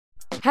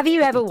Have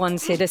you ever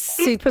wanted a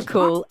super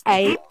cool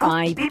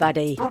AI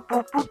buddy?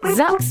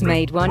 Zuck's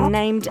made one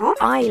named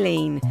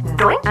Eileen.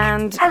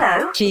 And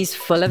she's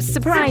full of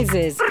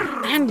surprises.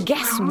 And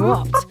guess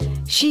what?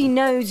 She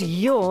knows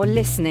you're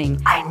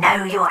listening. I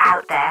know you're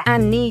out there.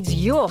 And needs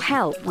your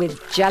help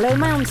with Jello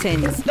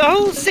Mountains. The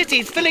whole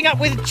city's filling up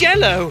with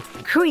Jello.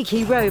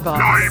 Creaky robots.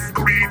 Lime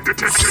green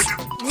detected.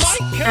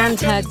 And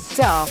her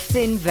daft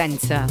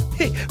inventor.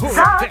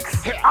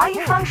 Zucks, are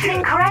you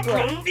functioning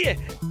correctly?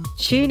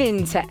 Tune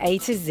in to A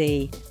to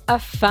Z, a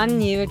fun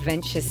new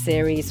adventure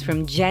series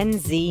from Gen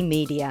Z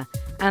Media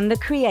and the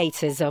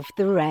creators of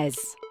The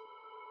Res.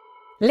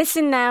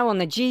 Listen now on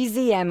the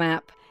GZM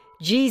app,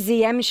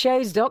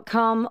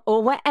 gzmshows.com,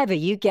 or wherever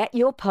you get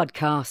your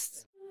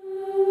podcasts.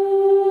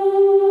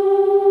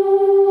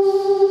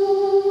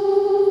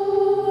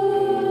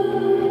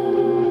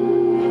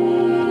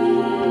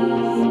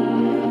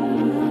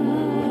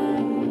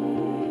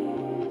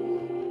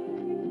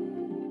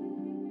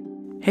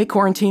 Hey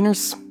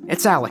quarantiners,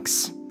 it's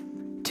Alex.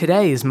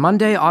 Today is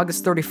Monday,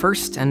 August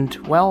 31st, and,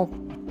 well,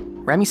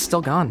 Remy's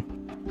still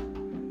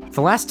gone.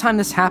 The last time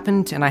this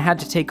happened and I had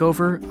to take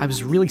over, I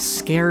was really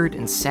scared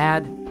and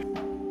sad.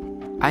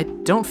 I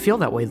don't feel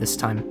that way this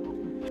time.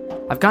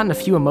 I've gotten a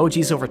few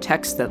emojis over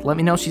text that let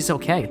me know she's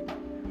okay.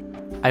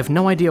 I have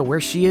no idea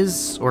where she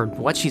is or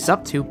what she's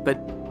up to, but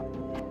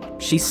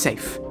she's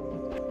safe.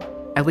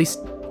 At least,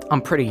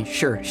 I'm pretty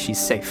sure she's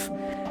safe.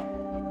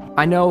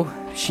 I know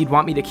she'd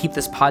want me to keep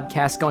this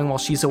podcast going while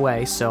she's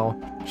away, so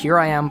here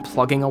I am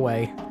plugging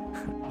away.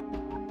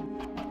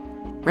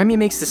 Remy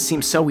makes this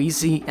seem so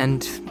easy,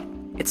 and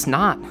it's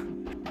not.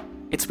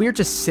 It's weird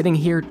just sitting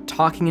here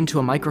talking into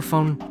a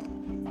microphone.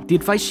 The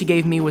advice she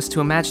gave me was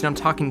to imagine I'm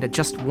talking to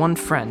just one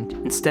friend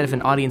instead of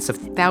an audience of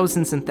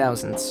thousands and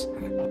thousands.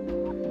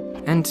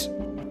 And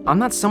I'm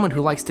not someone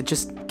who likes to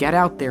just get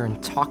out there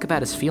and talk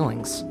about his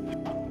feelings.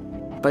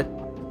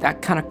 But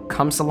that kind of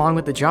comes along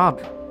with the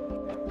job.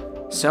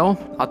 So,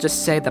 I'll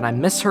just say that I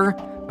miss her,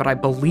 but I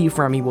believe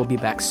Remy will be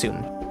back soon.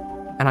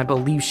 And I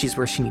believe she's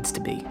where she needs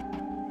to be.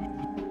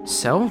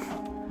 So,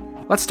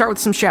 let's start with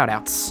some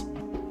shoutouts.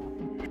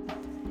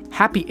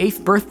 Happy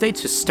 8th birthday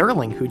to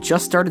Sterling, who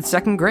just started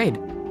 2nd grade.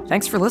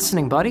 Thanks for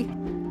listening, buddy.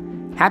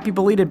 Happy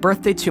belated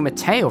birthday to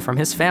Mateo from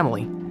his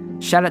family.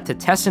 Shout out to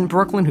Tess in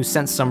Brooklyn, who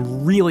sent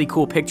some really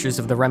cool pictures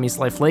of the Remy's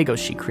Life Legos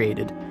she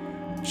created.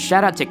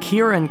 Shout out to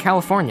Kira in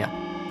California.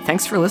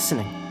 Thanks for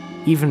listening,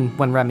 even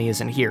when Remy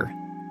isn't here.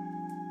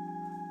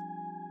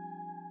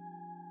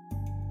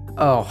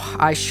 Oh,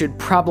 I should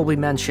probably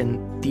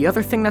mention, the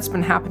other thing that's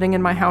been happening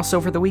in my house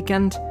over the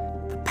weekend,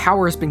 the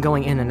power has been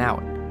going in and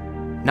out.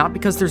 Not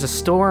because there's a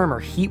storm or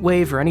heat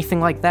wave or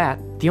anything like that.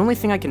 The only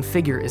thing I can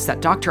figure is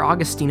that Dr.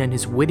 Augustine and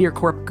his Whittier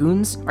Corp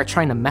goons are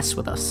trying to mess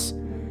with us.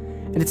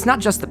 And it's not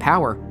just the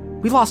power.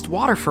 We lost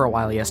water for a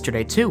while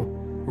yesterday too,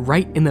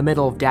 right in the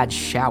middle of Dad's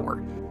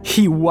shower.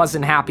 He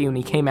wasn't happy when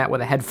he came out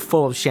with a head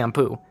full of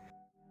shampoo.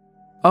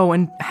 Oh,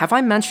 and have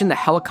I mentioned the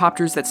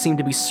helicopters that seem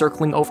to be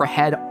circling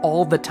overhead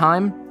all the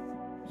time?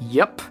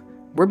 Yep,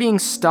 we're being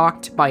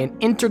stalked by an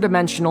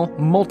interdimensional,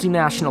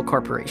 multinational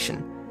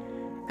corporation.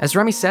 As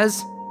Remy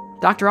says,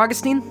 Dr.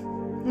 Augustine,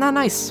 not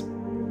nice.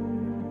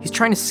 He's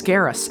trying to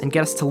scare us and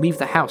get us to leave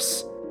the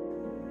house.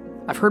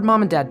 I've heard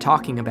Mom and Dad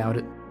talking about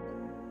it.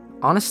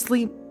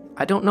 Honestly,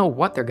 I don't know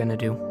what they're gonna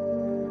do,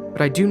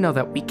 but I do know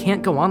that we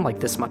can't go on like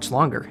this much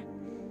longer.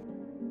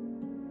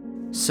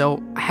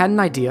 So, I had an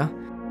idea.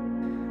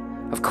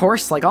 Of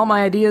course, like all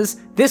my ideas,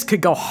 this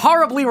could go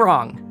horribly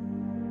wrong.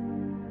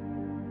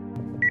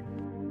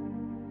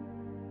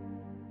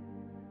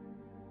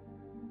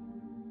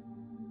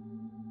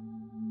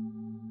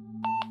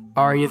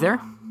 Are you there?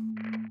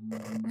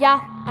 Yeah,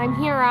 I'm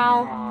here,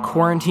 Al.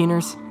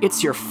 Quarantiners,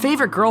 it's your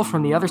favorite girl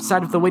from the other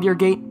side of the Whittier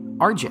Gate,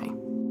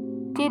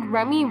 RJ. Did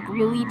Remy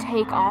really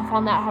take off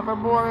on that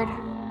hoverboard?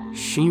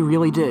 She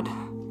really did.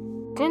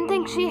 Didn't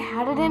think she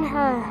had it in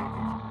her.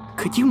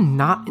 Could you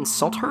not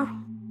insult her?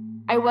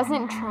 I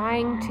wasn't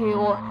trying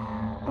to.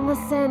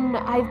 Listen,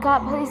 I've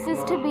got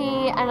places to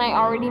be, and I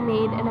already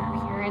made an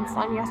appearance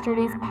on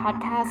yesterday's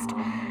podcast.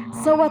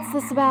 So what's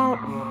this about?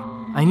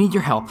 I need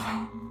your help.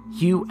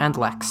 You and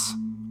Lex.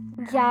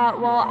 Yeah,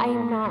 well,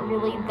 I'm not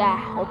really the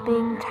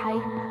helping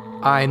type.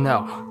 I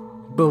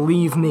know.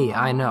 Believe me,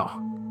 I know.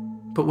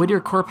 But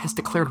Whittier Corp has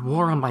declared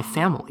war on my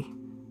family.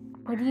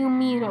 What do you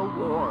mean, a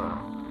war?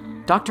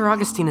 Dr.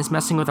 Augustine is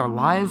messing with our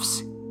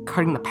lives,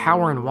 cutting the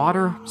power and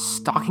water,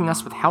 stalking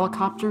us with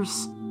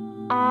helicopters.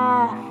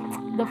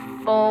 The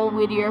full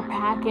Whittier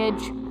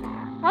package.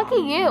 Lucky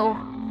you.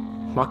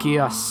 Lucky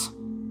us.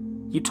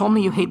 You told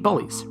me you hate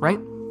bullies,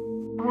 right?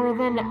 More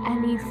than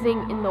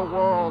anything in the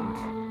world.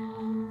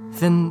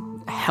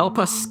 Then help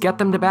us get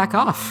them to back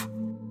off.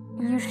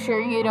 You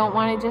sure you don't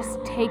want to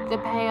just take the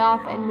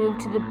payoff and move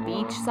to the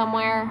beach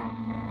somewhere?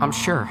 I'm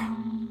sure.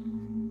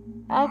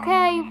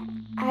 Okay,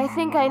 I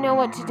think I know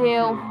what to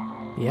do.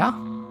 Yeah?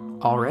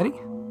 Already?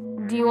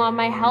 Do you want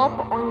my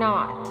help or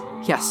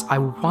not? Yes, I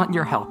want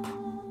your help.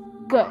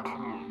 Good.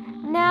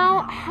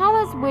 Now,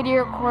 how has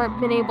Whittier Corp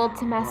been able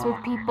to mess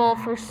with people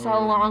for so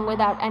long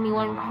without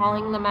anyone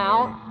calling them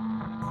out?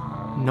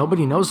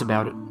 Nobody knows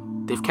about it.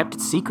 They've kept it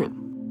secret.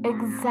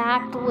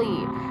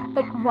 Exactly.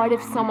 But what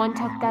if someone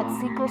took that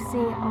secrecy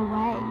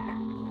away?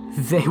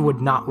 They would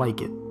not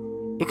like it.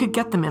 It could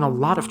get them in a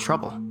lot of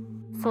trouble.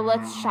 So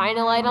let's shine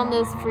a light on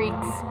those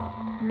freaks.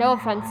 No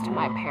offense to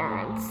my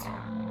parents.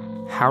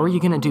 How are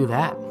you gonna do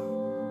that?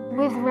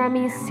 With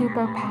Remy's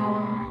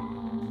superpower.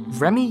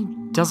 Remy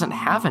doesn't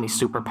have any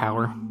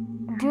superpower.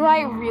 Do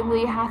I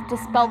really have to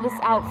spell this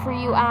out for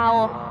you,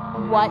 Al?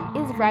 What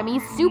is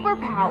Remy's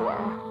superpower?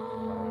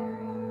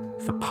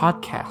 The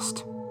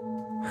podcast.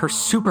 Her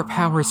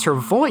superpower is her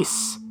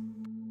voice.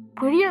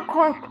 Whittier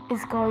Corp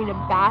is going to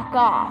back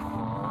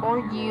off. Or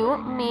you,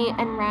 me,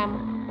 and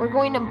Rem, we're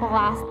going to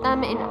blast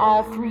them in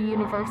all 3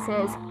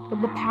 universes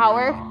with the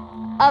power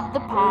of the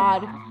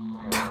pod.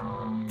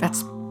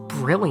 That's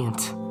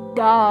brilliant.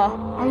 Duh.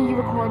 Are you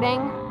recording?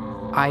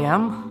 I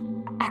am?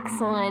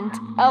 Excellent.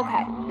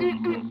 Okay.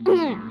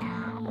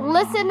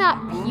 Listen up,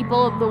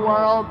 people of the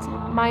world.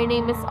 My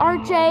name is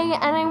RJ,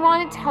 and I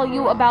want to tell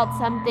you about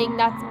something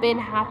that's been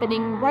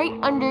happening right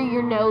under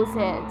your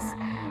noses.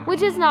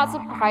 Which is not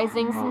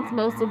surprising since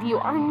most of you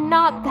are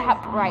not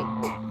that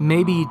bright.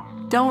 Maybe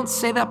don't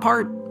say that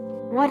part.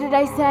 What did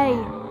I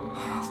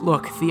say?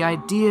 Look, the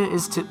idea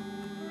is to...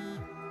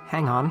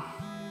 Hang on.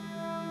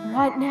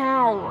 What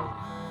now?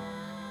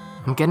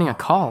 I'm getting a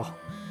call.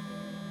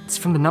 It's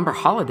from the number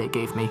Holiday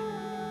gave me.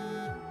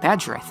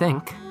 Badger, I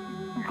think.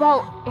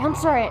 Well,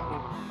 answer it.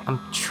 I'm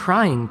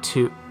trying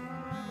to...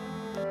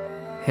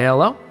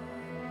 Hello?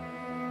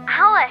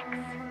 Alex,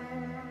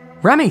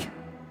 Remy!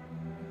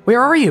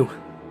 Where are you?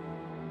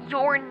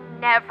 you're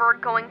never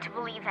going to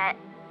believe it.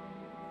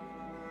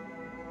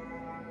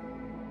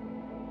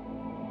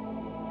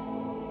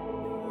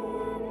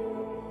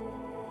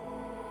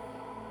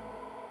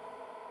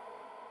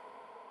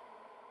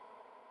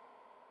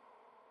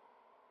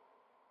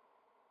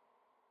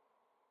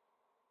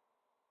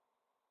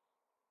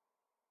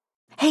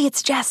 Hey,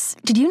 it's Jess.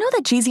 Did you know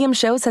that GZM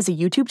Shows has a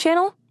YouTube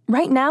channel?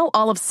 Right now,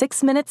 all of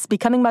 6 Minutes,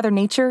 Becoming Mother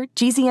Nature,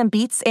 GZM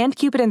Beats, and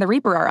Cupid and the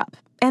Reaper are up.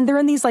 And they're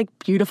in these,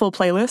 beautiful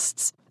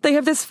playlists. They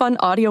have this fun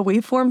audio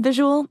waveform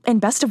visual,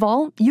 and best of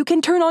all, you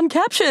can turn on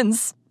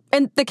captions.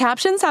 And the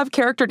captions have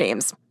character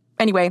names.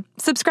 Anyway,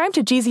 subscribe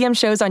to GZM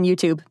Shows on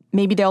YouTube.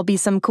 Maybe there'll be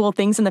some cool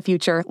things in the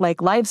future,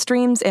 like live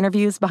streams,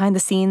 interviews, behind the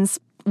scenes.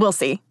 We'll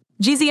see.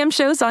 GZM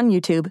Shows on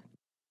YouTube.